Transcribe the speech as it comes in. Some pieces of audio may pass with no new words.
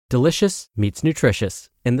Delicious meets nutritious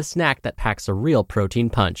in the snack that packs a real protein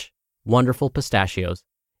punch. Wonderful Pistachios.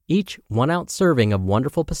 Each 1-ounce serving of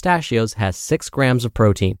Wonderful Pistachios has 6 grams of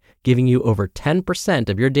protein, giving you over 10%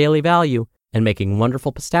 of your daily value and making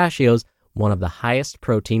Wonderful Pistachios one of the highest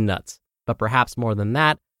protein nuts. But perhaps more than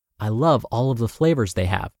that, I love all of the flavors they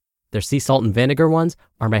have. Their sea salt and vinegar ones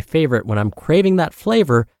are my favorite when I'm craving that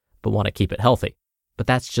flavor but want to keep it healthy. But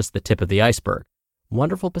that's just the tip of the iceberg.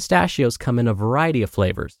 Wonderful Pistachios come in a variety of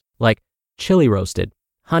flavors, like chili roasted,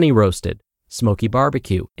 honey roasted, smoky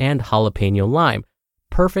barbecue, and jalapeno lime,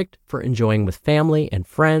 perfect for enjoying with family and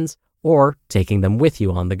friends or taking them with you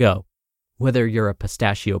on the go. Whether you're a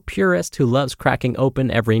pistachio purist who loves cracking open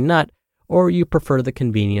every nut, or you prefer the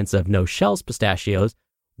convenience of no-shells pistachios,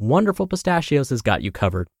 Wonderful Pistachios has got you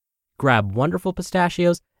covered. Grab Wonderful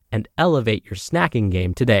Pistachios and elevate your snacking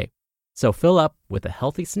game today. So fill up with a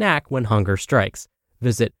healthy snack when hunger strikes.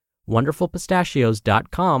 Visit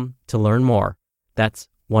wonderfulpistachios.com to learn more. That's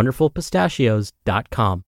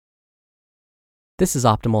wonderfulpistachios.com. This is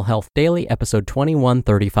Optimal Health Daily, episode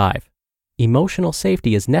 2135. Emotional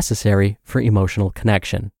Safety is Necessary for Emotional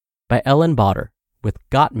Connection by Ellen Boeder with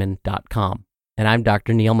Gottman.com. And I'm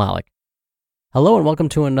Dr. Neil Malik. Hello and welcome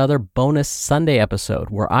to another bonus Sunday episode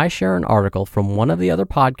where I share an article from one of the other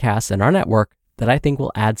podcasts in our network that I think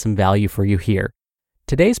will add some value for you here.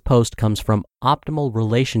 Today's post comes from Optimal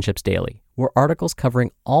Relationships Daily, where articles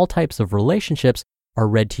covering all types of relationships are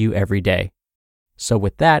read to you every day. So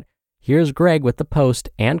with that, here's Greg with the post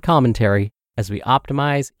and commentary as we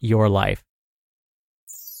optimize your life.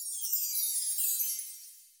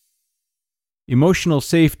 Emotional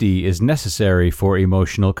Safety is Necessary for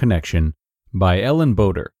Emotional Connection by Ellen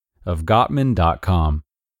Boeder of Gottman.com.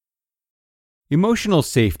 Emotional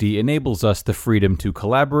safety enables us the freedom to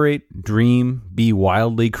collaborate, dream, be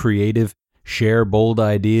wildly creative, share bold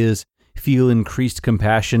ideas, feel increased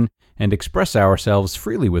compassion, and express ourselves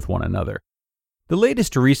freely with one another. The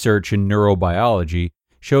latest research in neurobiology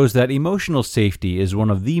shows that emotional safety is one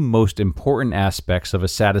of the most important aspects of a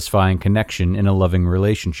satisfying connection in a loving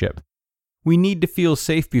relationship. We need to feel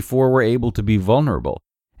safe before we're able to be vulnerable,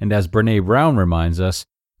 and as Brené Brown reminds us,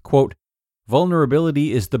 quote,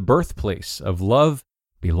 vulnerability is the birthplace of love,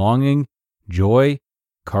 belonging, joy,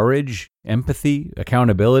 courage, empathy,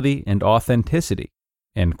 accountability, and authenticity.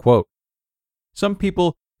 End quote. Some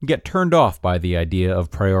people get turned off by the idea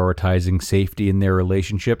of prioritizing safety in their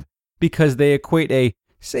relationship because they equate a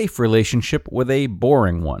safe relationship with a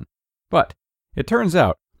boring one. But it turns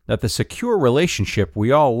out that the secure relationship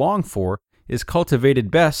we all long for is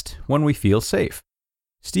cultivated best when we feel safe.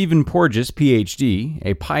 Stephen Porges, Ph.D.,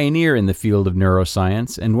 a pioneer in the field of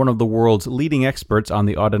neuroscience and one of the world's leading experts on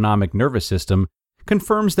the autonomic nervous system,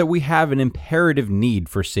 confirms that we have an imperative need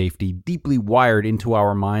for safety deeply wired into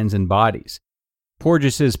our minds and bodies.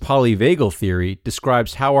 Porges' polyvagal theory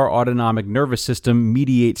describes how our autonomic nervous system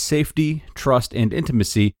mediates safety, trust, and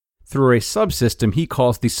intimacy through a subsystem he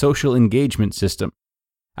calls the social engagement system.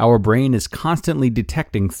 Our brain is constantly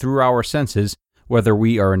detecting through our senses whether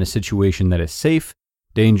we are in a situation that is safe,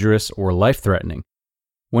 dangerous, or life-threatening.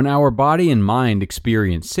 When our body and mind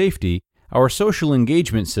experience safety, our social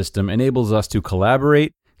engagement system enables us to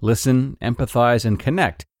collaborate, listen, empathize, and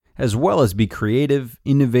connect, as well as be creative,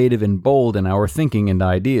 innovative, and bold in our thinking and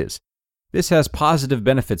ideas. This has positive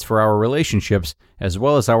benefits for our relationships as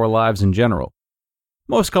well as our lives in general.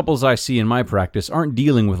 Most couples I see in my practice aren't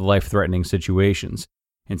dealing with life-threatening situations.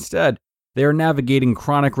 Instead, they are navigating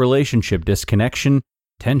chronic relationship disconnection,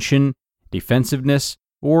 tension, defensiveness,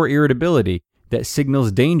 or irritability that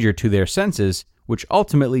signals danger to their senses, which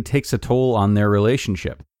ultimately takes a toll on their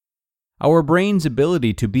relationship. Our brain's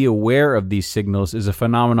ability to be aware of these signals is a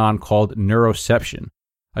phenomenon called neuroception,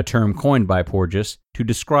 a term coined by Porges to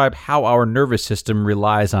describe how our nervous system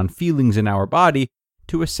relies on feelings in our body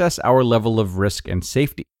to assess our level of risk and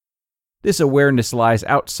safety. This awareness lies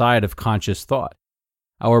outside of conscious thought.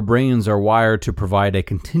 Our brains are wired to provide a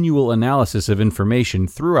continual analysis of information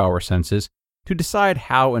through our senses to decide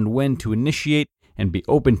how and when to initiate and be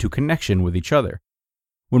open to connection with each other.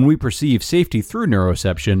 When we perceive safety through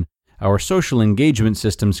neuroception, our social engagement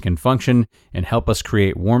systems can function and help us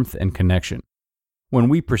create warmth and connection. When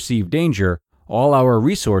we perceive danger, all our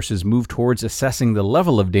resources move towards assessing the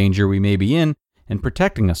level of danger we may be in and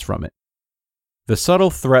protecting us from it. The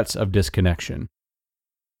subtle threats of disconnection.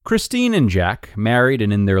 Christine and Jack, married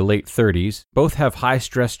and in their late 30s, both have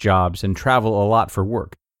high-stress jobs and travel a lot for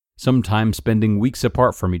work, sometimes spending weeks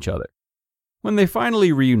apart from each other. When they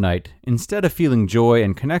finally reunite, instead of feeling joy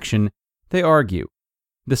and connection, they argue.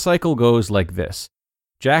 The cycle goes like this.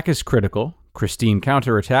 Jack is critical, Christine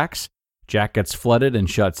counterattacks, Jack gets flooded and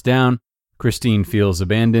shuts down, Christine feels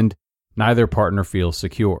abandoned. Neither partner feels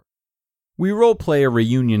secure. We role-play a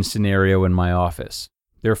reunion scenario in my office.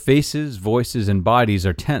 Their faces, voices, and bodies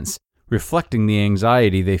are tense, reflecting the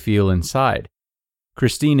anxiety they feel inside.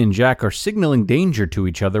 Christine and Jack are signaling danger to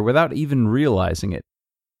each other without even realizing it.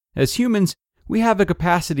 As humans, we have a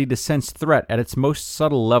capacity to sense threat at its most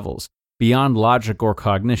subtle levels, beyond logic or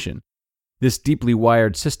cognition. This deeply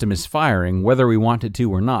wired system is firing whether we want it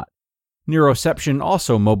to or not. Neuroception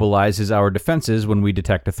also mobilizes our defenses when we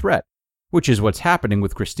detect a threat, which is what's happening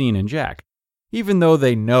with Christine and Jack. Even though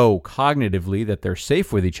they know cognitively that they're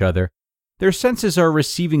safe with each other, their senses are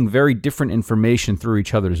receiving very different information through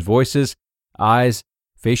each other's voices, eyes,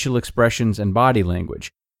 facial expressions, and body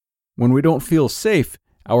language. When we don't feel safe,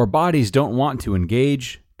 our bodies don't want to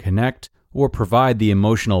engage, connect, or provide the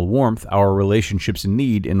emotional warmth our relationships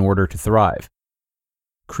need in order to thrive.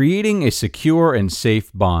 Creating a secure and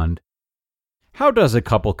safe bond. How does a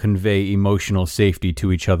couple convey emotional safety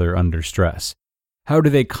to each other under stress? How do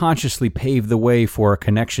they consciously pave the way for a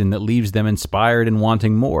connection that leaves them inspired and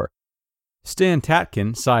wanting more? Stan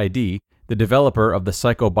Tatkin, PsyD, the developer of the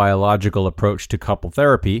psychobiological approach to couple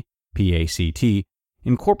therapy, PACT,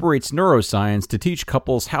 incorporates neuroscience to teach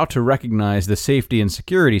couples how to recognize the safety and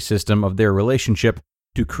security system of their relationship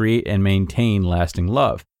to create and maintain lasting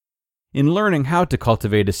love. In learning how to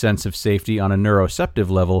cultivate a sense of safety on a neuroceptive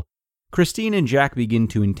level, Christine and Jack begin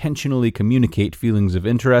to intentionally communicate feelings of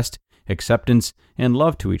interest, acceptance, and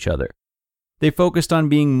love to each other. They focused on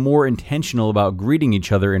being more intentional about greeting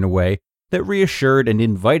each other in a way that reassured and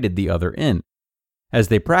invited the other in. As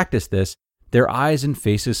they practiced this, their eyes and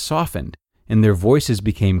faces softened, and their voices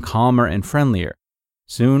became calmer and friendlier.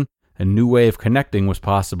 Soon, a new way of connecting was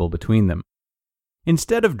possible between them.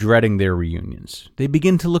 Instead of dreading their reunions, they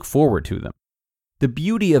begin to look forward to them. The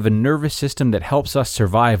beauty of a nervous system that helps us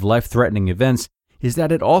survive life-threatening events is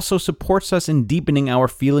that it also supports us in deepening our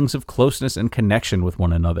feelings of closeness and connection with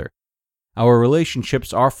one another. Our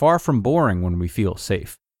relationships are far from boring when we feel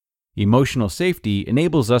safe. Emotional safety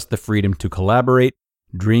enables us the freedom to collaborate,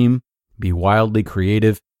 dream, be wildly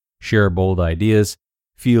creative, share bold ideas,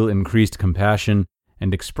 feel increased compassion,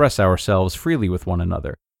 and express ourselves freely with one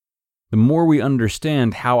another. The more we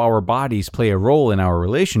understand how our bodies play a role in our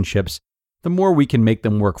relationships, the more we can make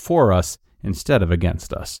them work for us instead of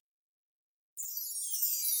against us.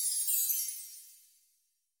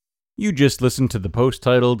 You just listened to the post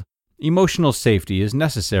titled, Emotional Safety is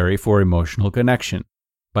Necessary for Emotional Connection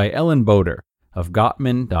by Boeder of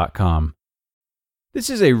Gottman.com. This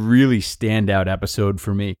is a really standout episode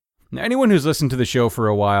for me. Now, anyone who's listened to the show for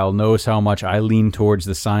a while knows how much I lean towards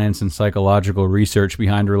the science and psychological research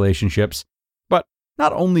behind relationships. But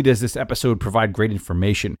not only does this episode provide great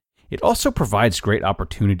information, it also provides great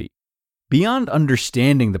opportunity. Beyond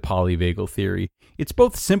understanding the polyvagal theory, it's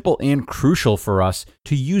both simple and crucial for us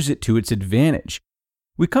to use it to its advantage.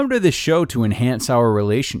 We come to this show to enhance our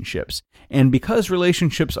relationships, and because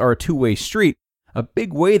relationships are a two-way street, a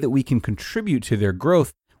big way that we can contribute to their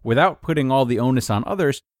growth without putting all the onus on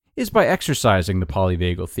others is by exercising the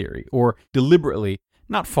polyvagal theory, or deliberately,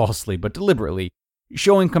 not falsely, but deliberately,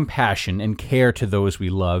 showing compassion and care to those we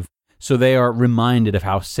love so they are reminded of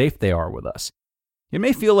how safe they are with us. It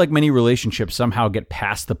may feel like many relationships somehow get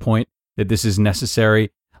past the point that this is necessary,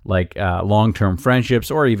 like long-term friendships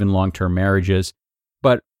or even long-term marriages,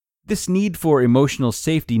 but this need for emotional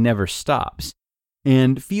safety never stops.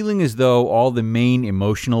 And feeling as though all the main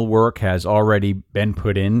emotional work has already been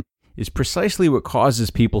put in is precisely what causes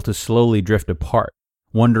people to slowly drift apart,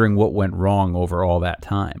 wondering what went wrong over all that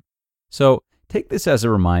time. So take this as a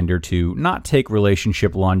reminder to not take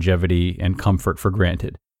relationship longevity and comfort for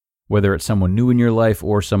granted. Whether it's someone new in your life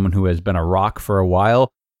or someone who has been a rock for a while,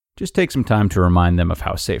 just take some time to remind them of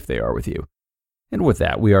how safe they are with you. And with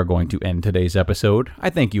that, we are going to end today's episode. I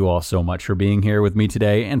thank you all so much for being here with me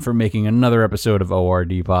today and for making another episode of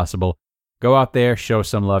ORD possible. Go out there, show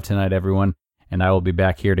some love tonight, everyone, and I will be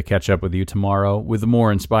back here to catch up with you tomorrow with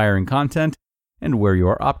more inspiring content and where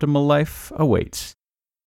your optimal life awaits.